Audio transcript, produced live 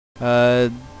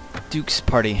Duke's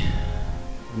party.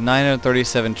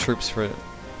 937 troops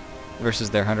versus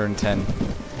their 110.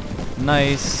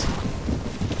 Nice.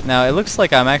 Now it looks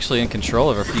like I'm actually in control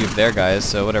of a few of their guys,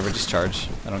 so whatever, just charge.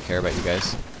 I don't care about you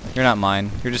guys. You're not mine.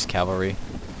 You're just cavalry.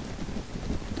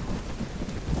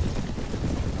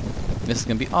 This is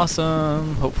gonna be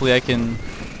awesome. Hopefully I can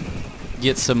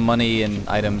get some money and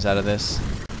items out of this.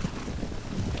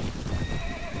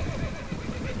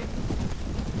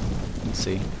 Let's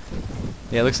see.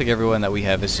 Yeah, it looks like everyone that we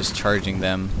have is just charging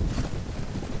them.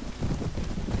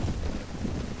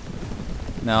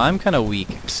 Now I'm kind of weak,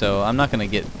 so I'm not going to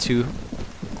get too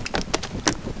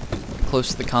close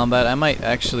to the combat. I might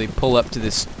actually pull up to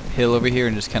this hill over here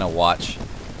and just kind of watch,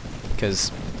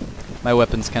 because my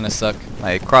weapons kind of suck.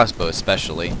 My crossbow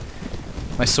especially.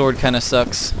 My sword kind of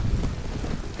sucks.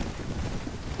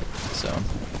 So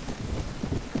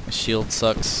my shield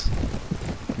sucks.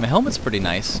 My helmet's pretty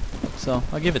nice, so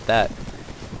I'll give it that.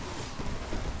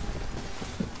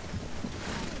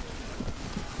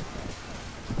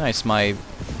 Nice, my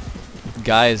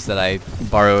guys that I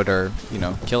borrowed are, you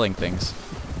know, killing things.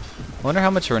 I wonder how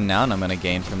much renown I'm gonna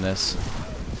gain from this.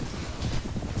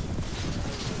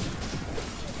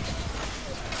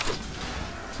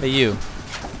 Hey, you.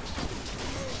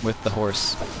 With the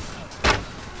horse.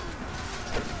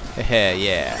 Hey,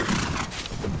 yeah.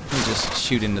 Let me just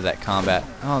shoot into that combat.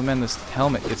 Oh man, this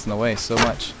helmet gets in the way so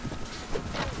much.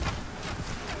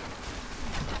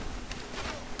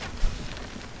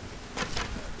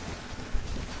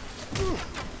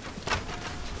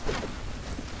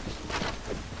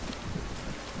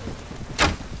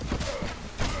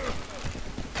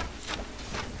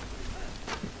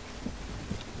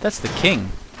 That's the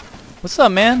king. What's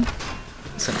up, man?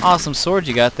 It's an awesome sword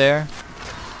you got there.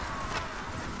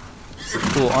 Some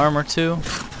cool armor too.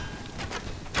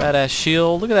 Badass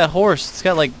shield. Look at that horse. It's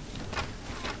got like,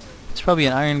 it's probably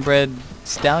an iron-bred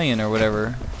stallion or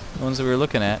whatever. The ones that we were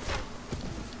looking at.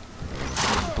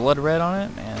 Blood red on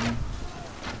it, man.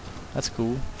 That's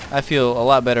cool. I feel a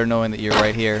lot better knowing that you're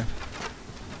right here.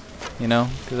 You know,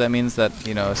 because that means that,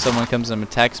 you know, if someone comes and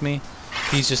attacks me,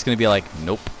 he's just gonna be like,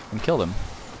 nope, and kill them.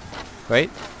 Right?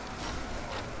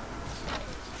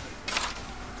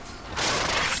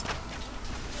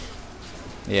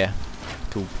 Yeah.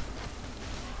 Cool.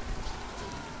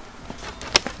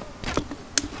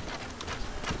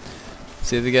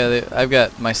 See, I've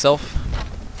got myself,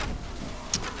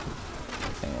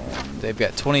 and they've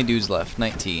got 20 dudes left.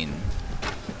 19.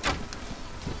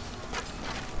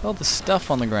 All the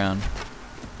stuff on the ground.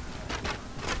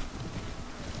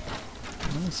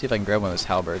 Let me see if I can grab one of those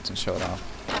halberds and show it off.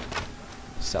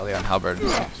 Sarleon halberd.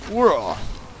 Whoa!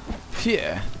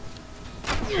 Yeah.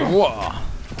 Whoa!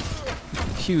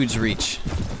 Huge reach.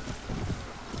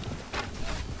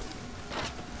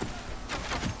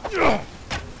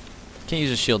 Can't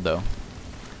use a shield though.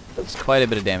 Does quite a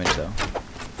bit of damage though.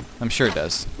 I'm sure it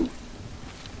does.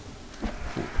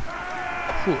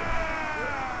 Ooh.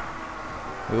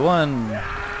 We won.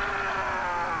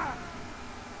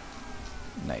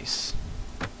 Nice.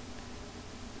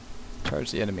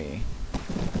 Charge the enemy.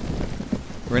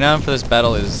 Renown for this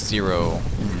battle is 0.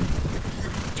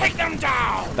 Take them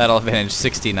down! Battle advantage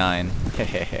 69.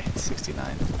 Hehehe,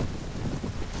 69.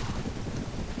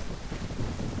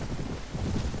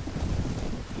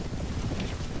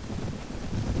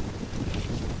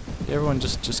 Everyone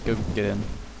just go get in.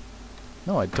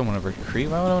 No, I don't want to retreat.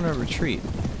 Why would I want to retreat?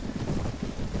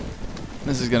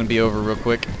 This is going to be over real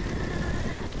quick.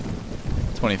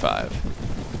 25.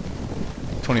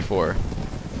 24.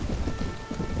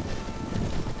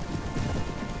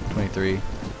 23.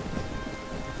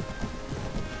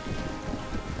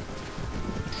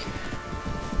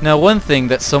 Now, one thing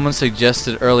that someone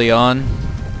suggested early on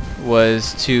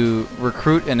was to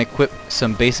recruit and equip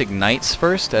some basic knights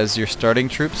first as your starting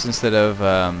troops instead of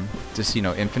just, you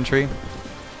know, infantry.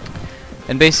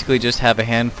 And basically just have a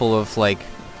handful of, like,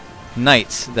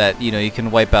 knights that, you know, you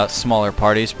can wipe out smaller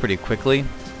parties pretty quickly.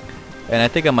 And I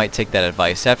think I might take that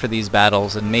advice after these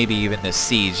battles and maybe even this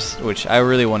siege, which I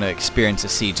really want to experience a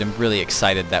siege. I'm really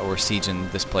excited that we're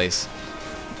sieging this place.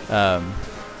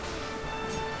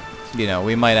 You know,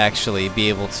 we might actually be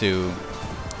able to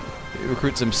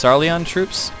recruit some Sarleon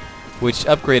troops, which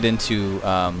upgrade into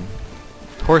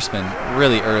horsemen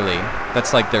really early.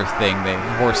 That's like their thing. They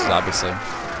horses, obviously.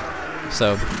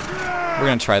 So we're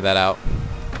gonna try that out.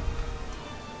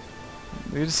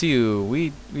 Good to see you.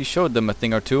 We showed them a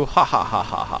thing or two. Ha ha ha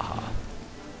ha ha ha.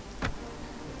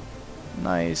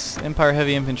 Nice. Empire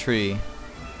heavy infantry.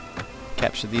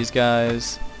 Capture these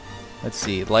guys. Let's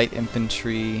see. Light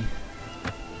infantry.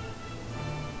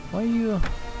 Why you?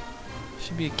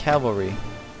 Should be a cavalry.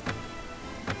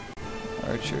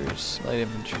 Archers, light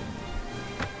infantry.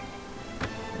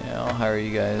 Yeah, I'll hire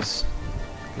you guys.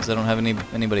 Because I don't have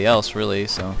anybody else really,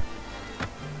 so.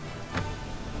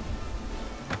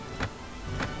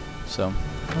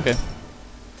 Okay.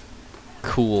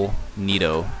 Cool.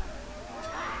 Neato.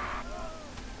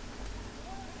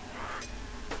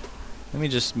 Let me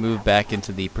just move back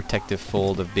into the protective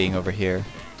fold of being over here.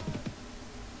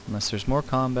 Unless there's more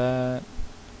combat.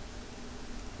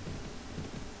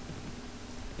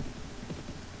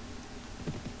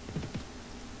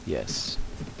 Yes.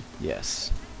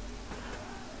 Yes.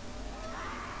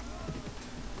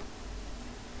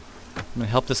 I'm gonna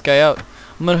help this guy out.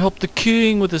 I'm gonna help the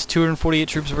king with his 248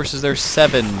 troops versus their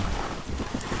 7.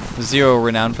 0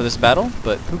 renown for this battle,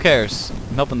 but who cares?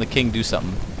 I'm helping the king do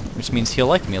something, which means he'll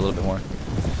like me a little bit more.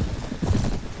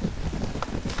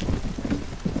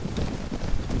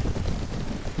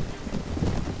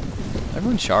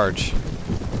 Everyone charge.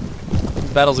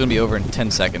 This battle's gonna be over in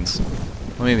 10 seconds.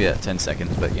 Well, maybe not 10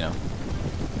 seconds, but you know,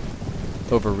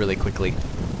 over really quickly.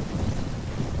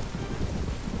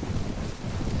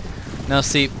 Now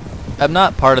see, I'm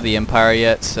not part of the Empire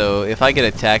yet, so if I get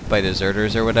attacked by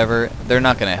deserters or whatever, they're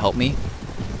not going to help me.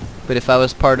 But if I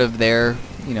was part of their,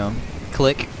 you know,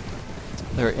 clique,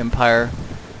 their Empire,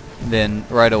 then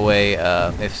right away,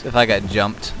 if I got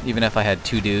jumped, even if I had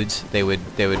 2 dudes, they would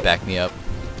back me up,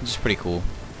 which is pretty cool.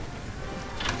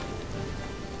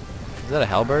 Is that a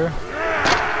halberdier?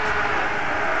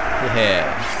 Yeah.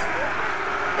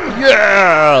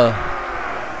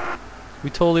 Yeah! We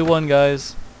totally won,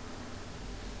 guys.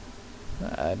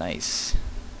 Nice.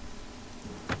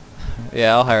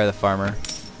 Yeah, I'll hire the farmer.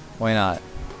 Why not?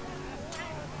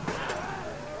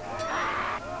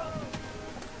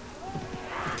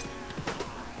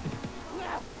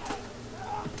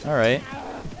 Alright.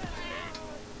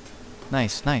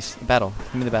 Nice, nice. Battle.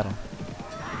 Give me the battle.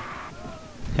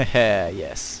 Haha,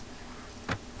 yes.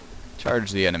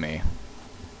 Charge the enemy.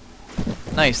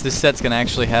 Nice, this set's gonna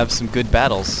actually have some good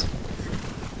battles.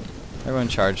 Everyone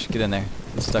charge. Get in there.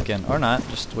 Get stuck in. Or not.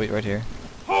 Just wait right here.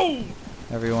 Hold!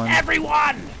 Everyone.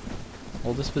 Everyone!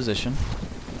 Hold this position.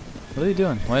 What are they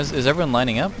doing? Why is everyone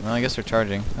lining up? No, I guess they're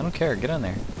charging. I don't care. Get in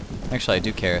there. Actually, I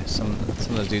do care. Some of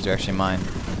those dudes are actually mine.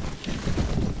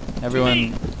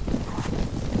 Everyone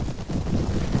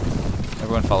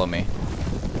follow me.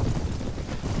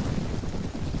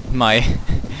 My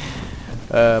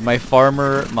my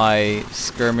farmer, my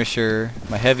skirmisher,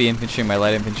 my heavy infantry, my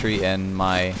light infantry, and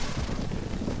my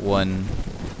 1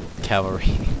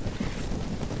 cavalry.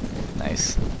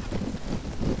 Nice.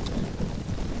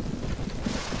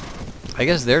 I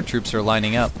guess their troops are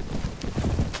lining up.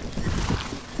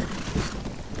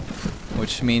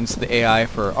 Which means the AI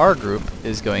for our group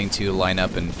is going to line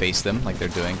up and face them, like they're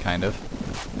doing, kind of.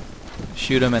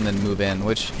 Shoot them and then move in,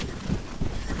 which...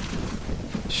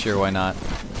 Sure, why not?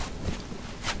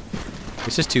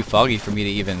 It's just too foggy for me to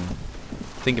even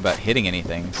think about hitting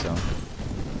anything, so...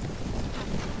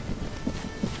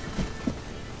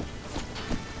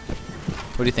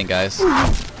 What do you think, guys?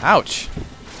 Ouch!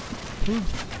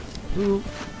 Ooh.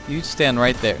 You stand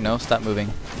right there. No, stop moving.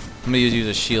 I'm gonna use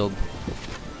a shield.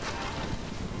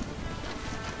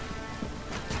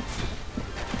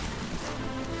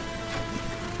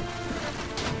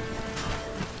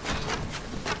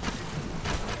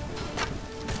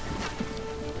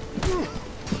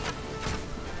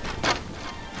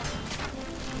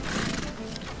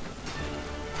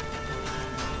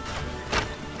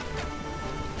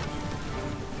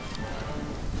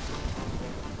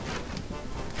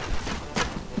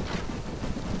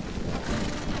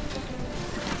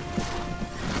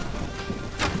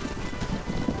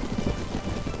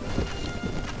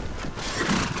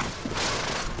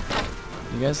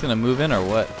 You guys gonna move in or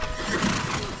what?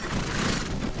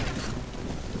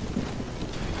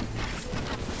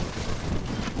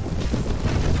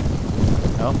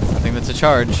 Oh, I think that's a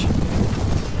charge.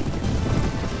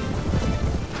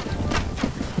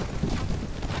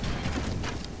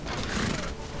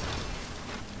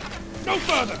 No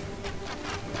further!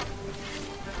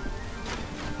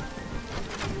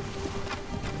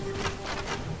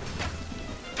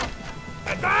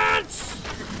 Advance!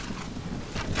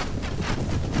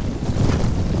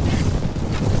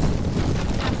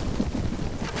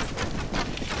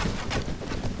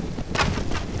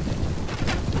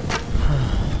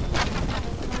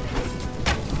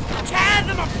 Tear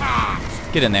them apart!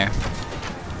 Get in there,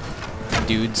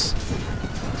 dudes.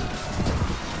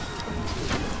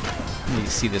 Let me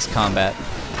see this combat.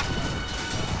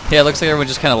 Yeah, it looks like everyone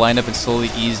just kind of lined up and slowly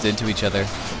eased into each other.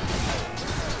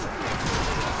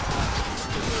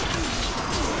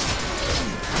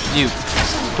 You,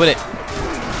 quit it.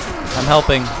 I'm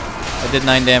helping. I did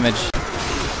 9 damage.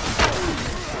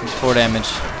 There's 4 damage.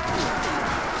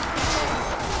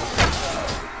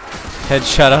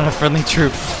 Headshot on a friendly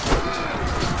troop.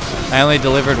 I only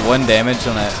delivered 1 damage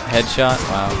on a headshot.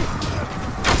 Wow.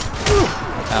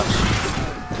 Ouch.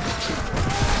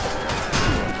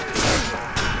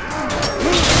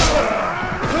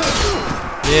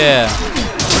 Yeah.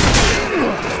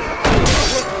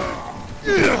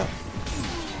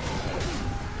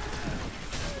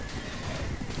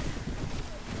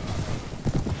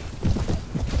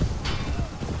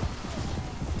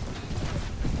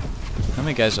 How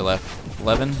many guys are left?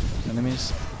 11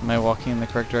 enemies? Am I walking in the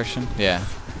correct direction? Yeah,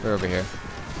 we're over here.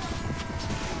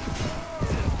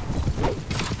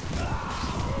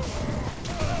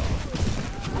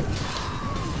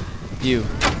 You.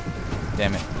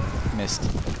 Damn it. Missed.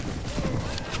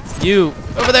 You!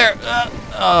 Over there!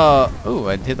 Ooh,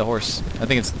 I hit the horse. I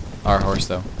think it's our horse,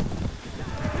 though.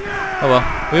 Oh well.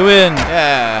 We win!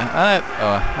 Yeah!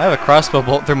 I have a crossbow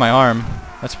bolt through my arm.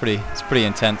 It's pretty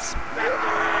intense.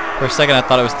 For a second I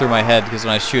thought it was through my head, because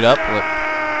when I shoot up, look.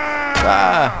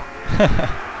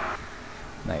 Ah!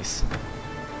 Nice.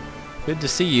 Good to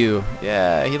see you.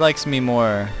 Yeah, he likes me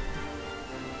more.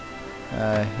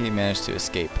 He managed to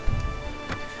escape.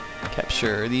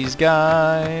 Capture these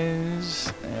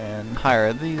guys and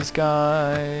hire these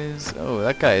guys. Oh,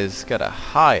 that guy's got a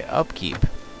high upkeep.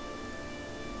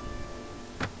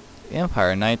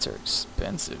 Empire Knights are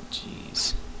expensive,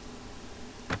 jeez.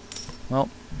 Well,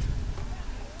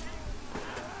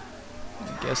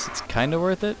 I guess it's kind of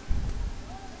worth it.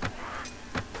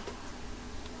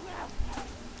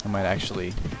 I might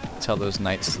actually tell those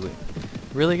knights to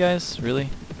leave. Really, guys? Really?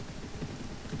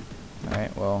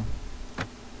 Alright, well,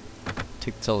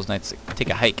 tell those knights to take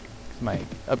a hike. My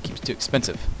upkeep's too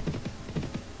expensive.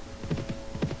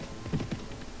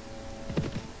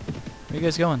 Where are you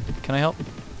guys going? Can I help?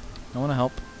 I want to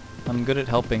help. I'm good at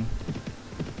helping.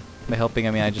 By helping,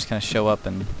 I mean I just kind of show up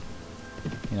and,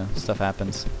 you know, stuff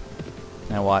happens.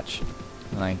 And I watch.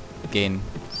 And I gain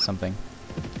something.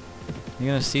 You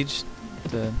gonna siege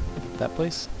that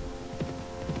place?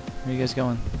 Where are you guys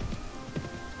going?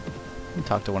 Let me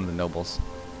talk to one of the nobles.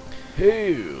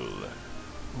 Hail!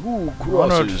 Who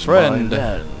crosses my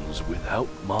lands without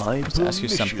my permission? Let's ask you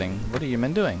something. What are you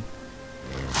men doing?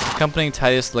 Accompanying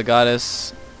Titus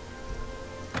Legatus.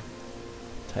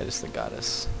 Titus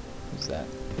Legatus. Who's that?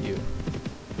 You.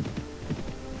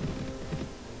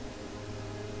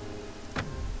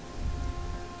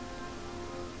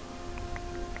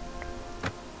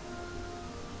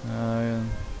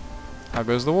 How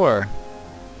goes the war?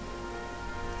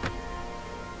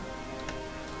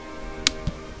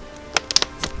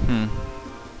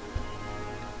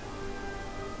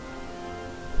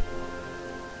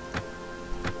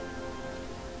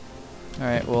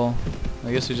 Alright, well,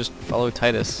 I guess we just follow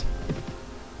Titus.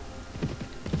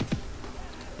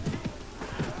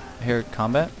 I hear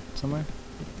combat somewhere?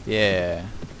 Yeah.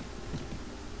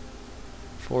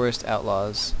 Forest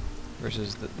Outlaws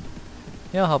versus the...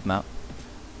 Yeah, I'll help them out.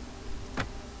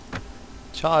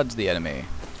 Charge the enemy.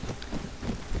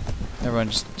 Everyone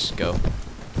just go.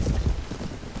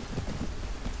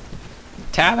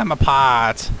 Tear them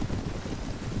apart!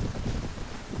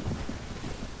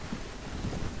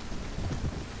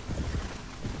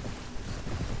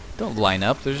 Don't line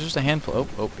up, there's just a handful.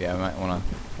 Oh, yeah, I might want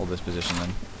to hold this position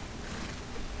then.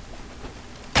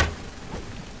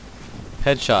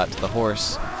 Headshot to the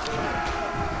horse.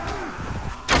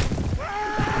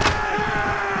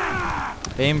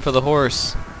 Aim for the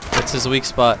horse. That's his weak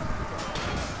spot.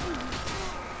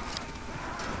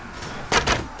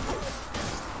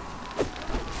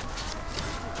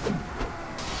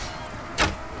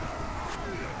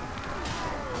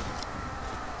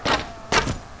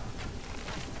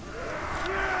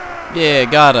 Yeah,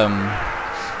 got him.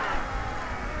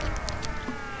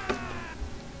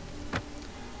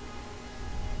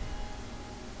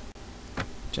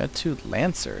 Jet 2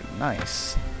 Lancer,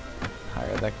 nice.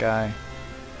 Hire that guy.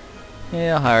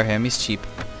 Yeah, I'll hire him, he's cheap.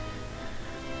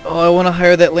 Oh, I want to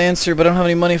hire that Lancer, but I don't have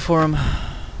any money for him.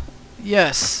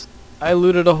 Yes, I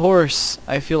looted a horse.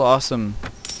 I feel awesome.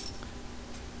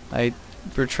 I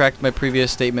retract my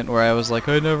previous statement where I was like,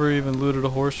 I never even looted a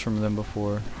horse from them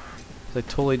before. I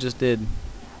totally just did.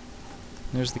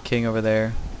 There's the king over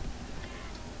there.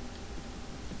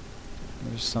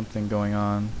 There's something going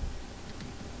on.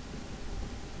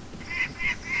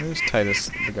 Where's Titus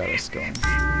Legatus going?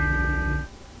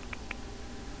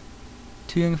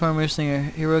 Two young farmers sing a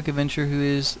heroic adventure who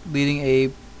is leading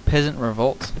a peasant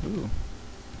revolt. Ooh.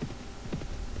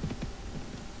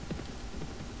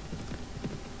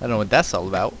 I don't know what that's all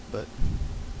about, but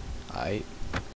I